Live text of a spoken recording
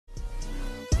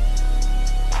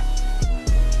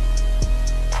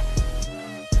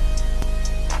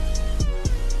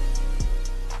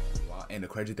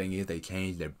crazy thing is they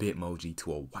changed their Bitmoji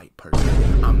to a white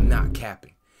person. I'm not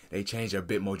capping. They changed their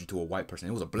Bitmoji to a white person.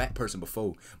 It was a black person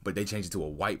before, but they changed it to a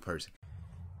white person.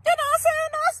 You know what I'm saying?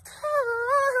 That's tough.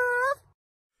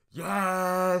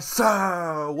 Yes,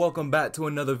 sir. Welcome back to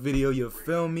another video. You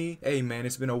feel me? Hey, man,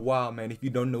 it's been a while, man. If you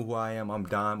don't know who I am, I'm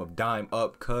Dime of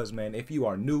dimeupcuz, man. If you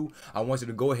are new, I want you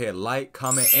to go ahead, like,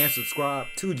 comment, and subscribe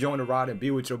to join the ride and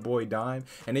be with your boy Dime.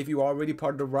 And if you already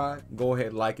part of the ride, go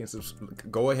ahead, like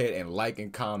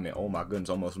and comment. Oh my goodness,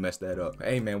 almost messed that up.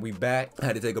 Hey, man, we back. I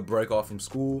had to take a break off from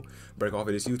school, break off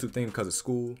of this YouTube thing because of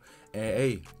school. And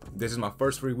hey, this is my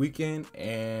first free weekend,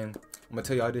 and I'm gonna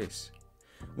tell y'all this.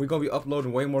 We're gonna be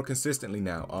uploading way more consistently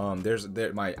now. I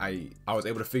was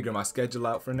able to figure my schedule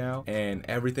out for now, and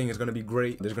everything is gonna be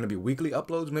great. There's gonna be weekly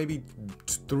uploads, maybe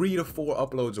 3 to 4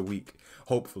 uploads a week,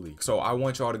 hopefully. So I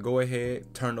want y'all to go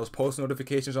ahead, turn those post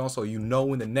notifications on so you know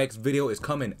when the next video is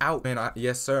coming out. And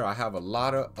yes sir, I have a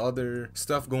lot of other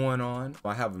stuff going on.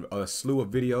 I have a slew of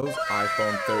videos,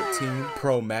 iPhone 13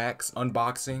 Pro Max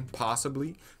unboxing,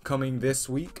 possibly coming this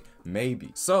week, maybe.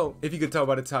 So if you could tell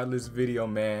by the title of this video,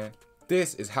 man,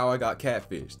 this is how I got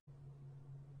catfished.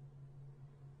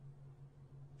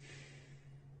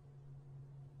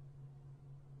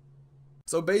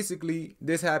 So basically,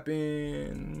 this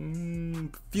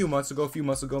happened a few months ago,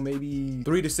 maybe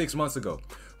 3 to 6 months ago.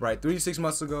 Right, 3 to 6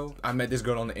 months ago, I met this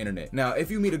girl on the internet. Now, if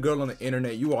you meet a girl on the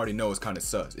internet, you already know it's kind of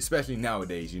sus, especially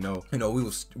nowadays, you know.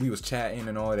 We was chatting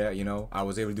and all that, you know. I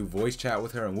was able to do voice chat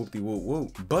with her and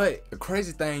whoop-de-whoop-whoop. But the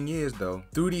crazy thing is, though,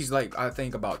 through these, like, I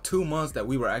think about 2 months that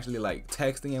we were actually, like,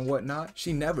 texting and whatnot,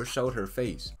 she never showed her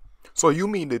face. So you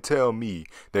mean to tell me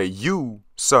that you,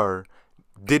 sir,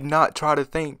 did not try to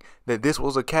think that this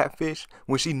was a catfish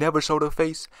when she never showed her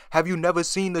face? Have you never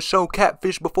seen the show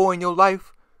Catfish before in your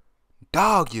life?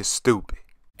 Dog, you stupid.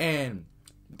 And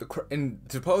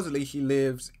supposedly she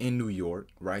lives in New York,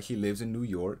 right? She lives in New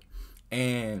York,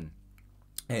 and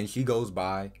she goes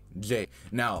by Jay.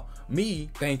 Now, me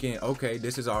thinking, okay,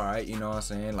 this is all right, you know what I'm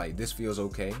saying? Like, this feels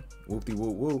okay.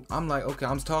 Whoop-de-whoop-whoop. I'm like, okay,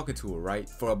 I'm talking to her, right?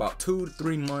 For about 2 to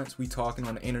 3 months, we talking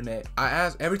on the internet.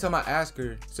 Every time I ask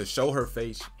her to show her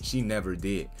face, she never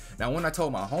did. Now, when I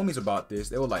told my homies about this,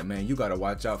 they were like, man, you gotta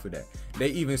watch out for that. They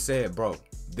even said, bro,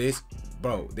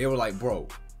 they were like, bro,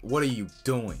 what are you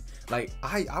doing? Like,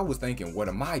 I was thinking, what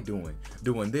am I doing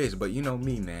this? But you know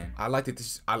me, man, I like to,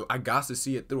 I got to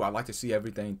see it through. I like to see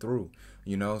everything through,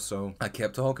 you know. So I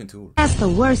kept talking to her. That's the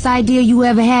worst idea you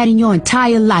ever had in your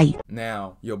entire life.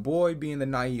 Now, your boy, being the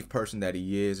naive person that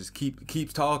he is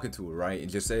keeps talking to her, right?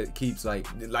 And just keeps like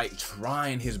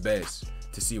trying his best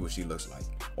to see what she looks like,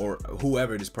 or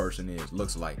whoever this person is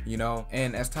looks like, you know.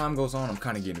 And as time goes on, I'm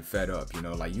kind of getting fed up, you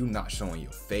know. Like, you not showing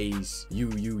your face, you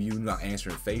not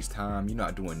answering FaceTime, you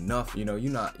not doing nothing, you know. You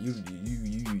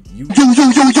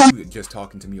just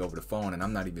talking to me over the phone, and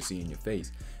I'm not even seeing your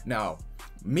face. Now,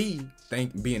 me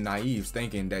being naive,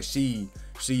 thinking that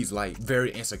she's like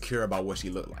very insecure about what she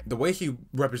looked like. The way she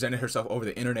represented herself over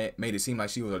the internet made it seem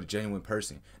like she was a genuine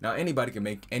person. Now, anybody can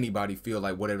make anybody feel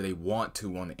like whatever they want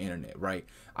to on the internet, right?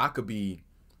 I could be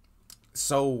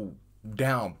so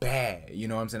down bad, you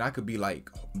know what I'm saying? I could be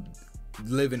like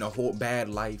living a whole bad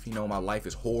life, you know, my life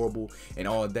is horrible and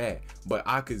all that, but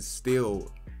I could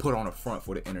still put on a front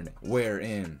for the internet, where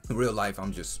in real life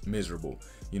I'm just miserable,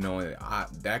 you know. And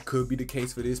that could be the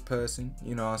case for this person,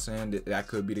 you know what I'm saying? That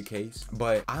could be the case,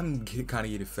 but I'm kind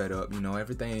of getting fed up, you know.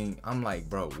 Everything, I'm like,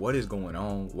 bro, what is going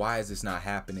on? Why is this not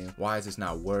happening? Why is this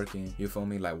not working? You feel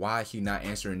me? Like, why is she not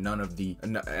answering none of the,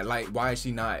 like, why is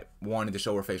she not wanting to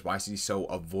show her face? Why is she so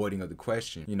avoiding of the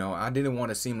question? You know, I didn't want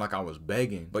to seem like I was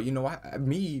begging, but you know,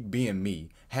 me being me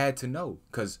had to know,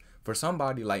 because for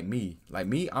somebody like me,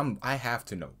 I have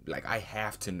to know. Like, I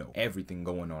have to know everything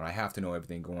going on. I have to know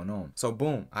everything going on. So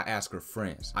boom, I ask her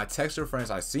friends. I text her friends.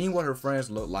 I seen what her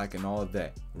friends look like and all of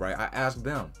that, right? I asked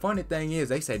them. Funny thing is,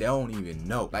 they say they don't even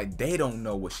know. Like, they don't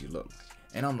know what she looked like.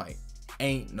 And I'm like,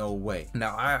 ain't no way.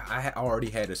 Now, I already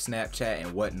had a Snapchat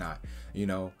and whatnot, you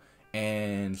know.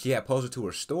 And she had posted to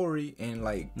her story, and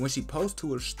like, when she posted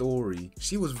to her story,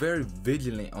 she was very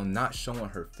vigilant on not showing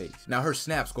her face. Now, her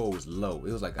snap score was low.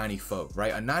 It was like 94,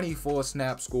 right? A 94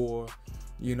 snap score,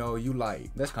 you know, you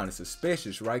like, that's kind of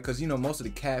suspicious, right? Because, you know, most of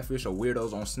the catfish or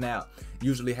weirdos on Snap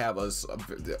usually have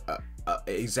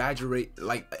exaggerate,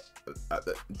 like,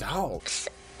 dogs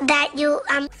that you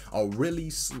a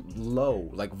really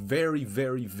low, like very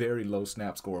low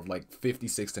snap score of like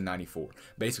 56 to 94.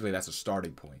 Basically, that's a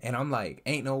starting point. And I'm like,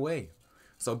 ain't no way.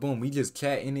 So boom, we just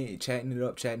chatting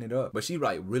it up. But she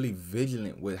like really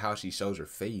vigilant with how she shows her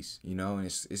face, you know. And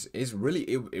it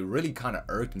really kind of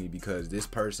irked me, because this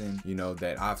person, you know,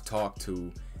 that I've talked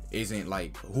to isn't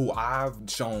like who I've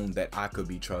shown that I could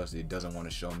be trusted, doesn't want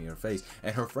to show me her face,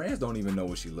 and her friends don't even know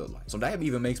what she looked like. So that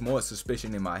even makes more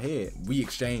suspicion in my head. We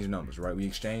exchange numbers, right? We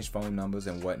exchange phone numbers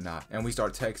and whatnot, and we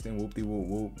start texting, whoop-de whoop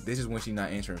whoop. This is when she's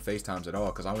not answering FaceTimes at all,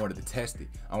 because I wanted to test it.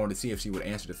 I wanted to see if she would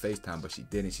answer the FaceTime, but she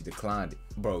didn't. She declined it.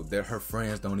 Bro, her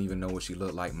friends don't even know what she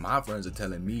looked like. My friends are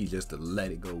telling me just to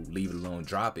let it go, leave it alone,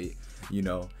 drop it, you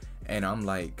know. And I'm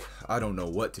like, I don't know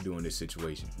what to do in this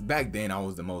situation. Back then, I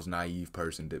was the most naive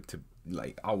person to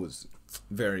like, I was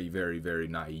very, very, very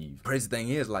naive. Crazy thing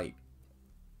is, like,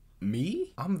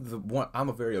 me, I'm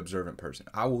a very observant person.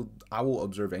 I will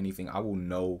observe anything. I will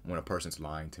know when a person's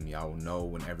lying to me. I will know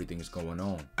when everything is going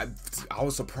on. I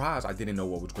was surprised I didn't know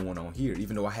what was going on here,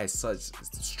 even though I had such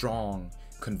strong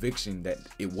conviction that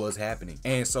it was happening.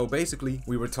 And so basically,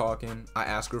 we were talking. I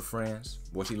asked her friends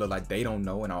what she looked like. They don't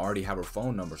know, and I already have her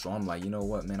phone number. So I'm like, you know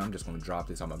what, man, I'm just gonna drop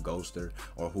this. I'm a ghoster,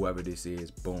 or whoever this is.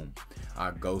 Boom,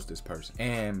 I ghost this person.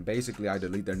 And basically, I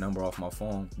delete their number off my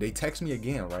phone. They text me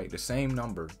again, right? The same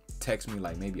number text me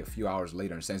like maybe a few hours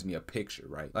later and sends me a picture,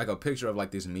 right? Like a picture of like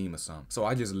this meme or something. So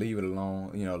I just leave it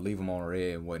alone, you know, leave them on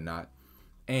red and whatnot.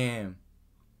 And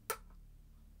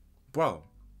bro,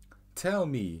 tell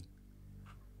me,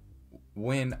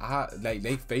 when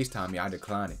they FaceTime me, I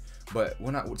decline it. But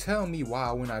tell me why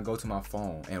when I go to my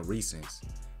phone and recents,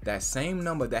 that same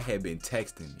number that had been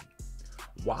texting me,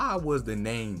 why was the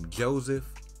name Joseph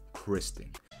Kristen?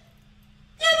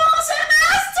 You know what I'm saying?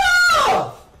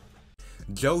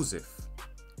 Joseph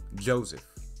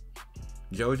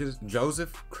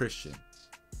Christian.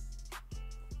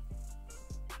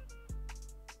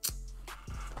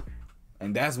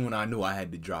 And that's when I knew I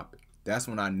had to drop it. That's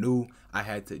when I knew I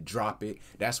had to drop it.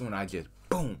 That's when I just,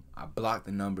 boom, I blocked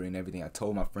the number and everything. I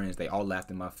told my friends. They all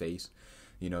laughed in my face.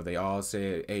 You know, they all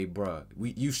said, hey, bruh,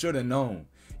 you should have known.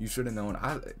 You should have known.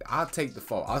 I'll take the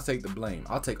fault. I'll take the blame.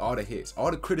 I'll take all the hits.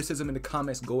 All the criticism in the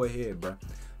comments, go ahead, bruh.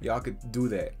 Y'all could do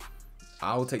that.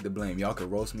 I'll take the blame. Y'all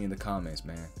could roast me in the comments,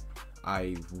 man.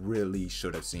 I really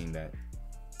should have seen that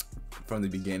from the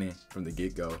beginning, from the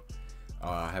get-go.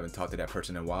 I haven't talked to that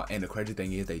person in a while. And the crazy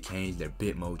thing is, they changed their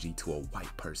Bitmoji to a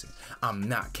white person. I'm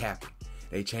not capping.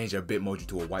 They changed their Bitmoji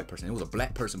to a white person. It was a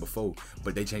black person before,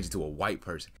 but they changed it to a white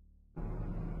person.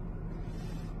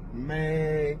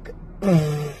 Meg.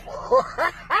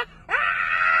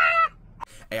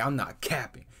 Hey, I'm not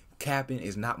capping. Capping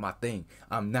is not my thing.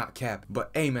 I'm not capping. But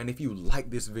hey, man, if you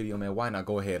like this video, man, why not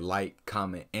go ahead, like,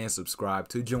 comment, and subscribe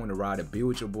to join the ride and be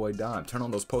with your boy Dime. Turn on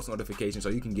those post notifications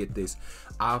so you can get this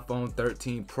iPhone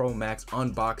 13 Pro Max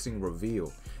unboxing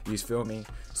reveal. You feel me?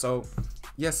 So,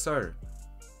 yes, sir.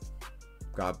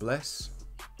 God bless.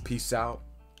 Peace out.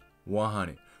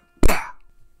 100.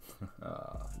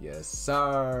 Yes,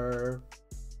 sir.